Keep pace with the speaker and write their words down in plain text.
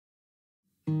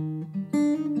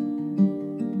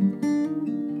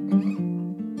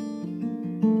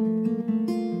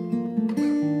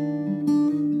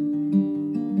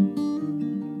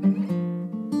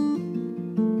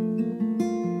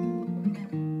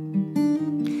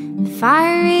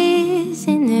fire is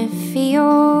in the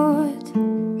field.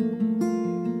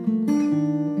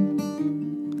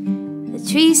 The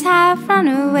trees have run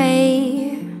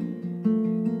away.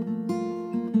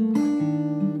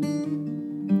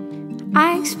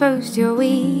 I exposed your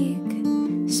weak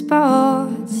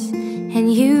spots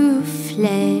and you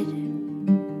fled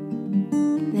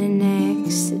the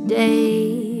next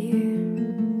day.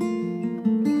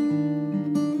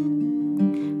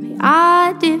 We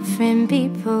are different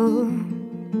people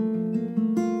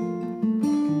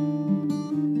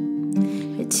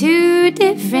with two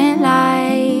different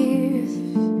lives.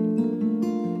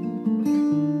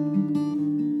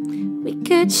 We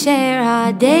could share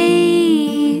our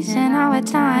days and our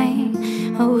time,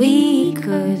 or we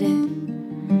could,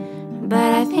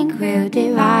 but I think we'll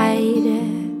divide.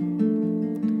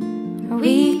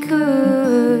 We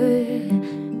could,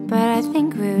 but I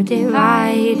think we'll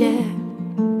divide.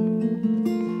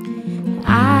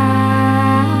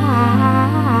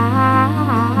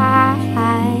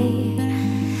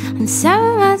 I'm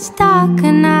so much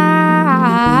darker now.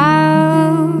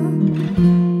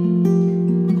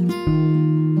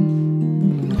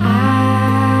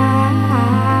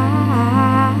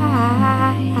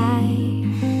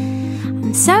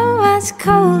 I'm so much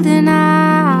colder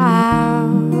now.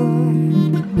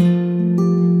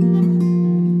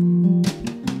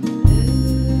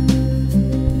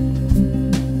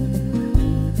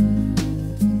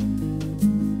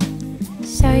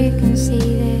 So you can see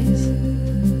this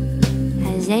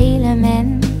as a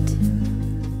lament,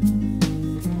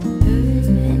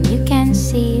 and you can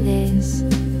see this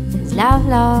as love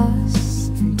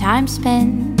lost and time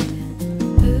spent.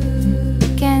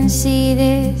 You can see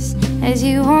this as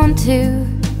you want to,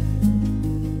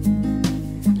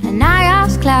 and I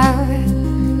ask cloud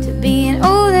to be in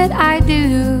all that I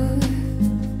do.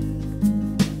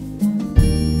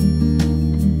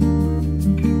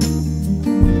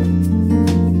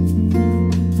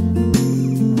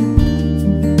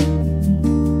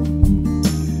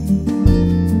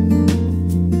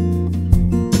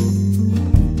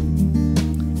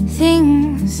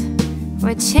 Things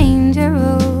were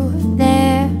changeable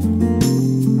there.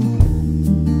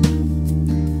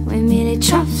 We're merely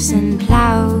troughs and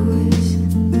plows.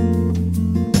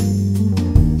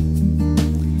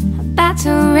 A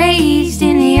battle raged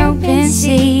in the open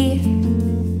sea,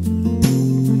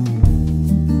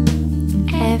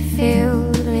 air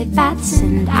filled with bats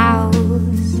and owls.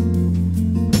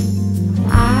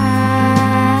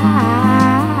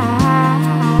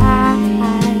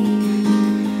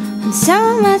 I'm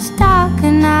so much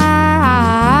darker now.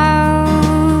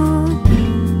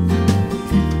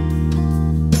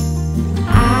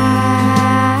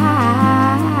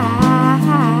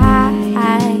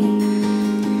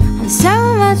 I'm so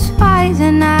much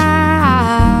wiser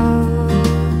now.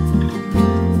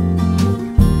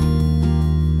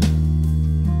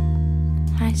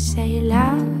 I say,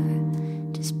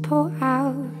 love, just pour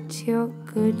out your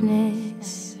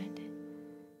goodness.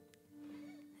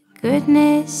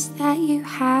 Goodness that you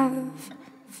have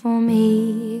for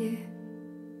me.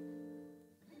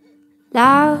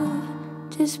 Love,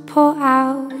 just pour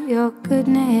out your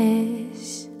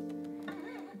goodness.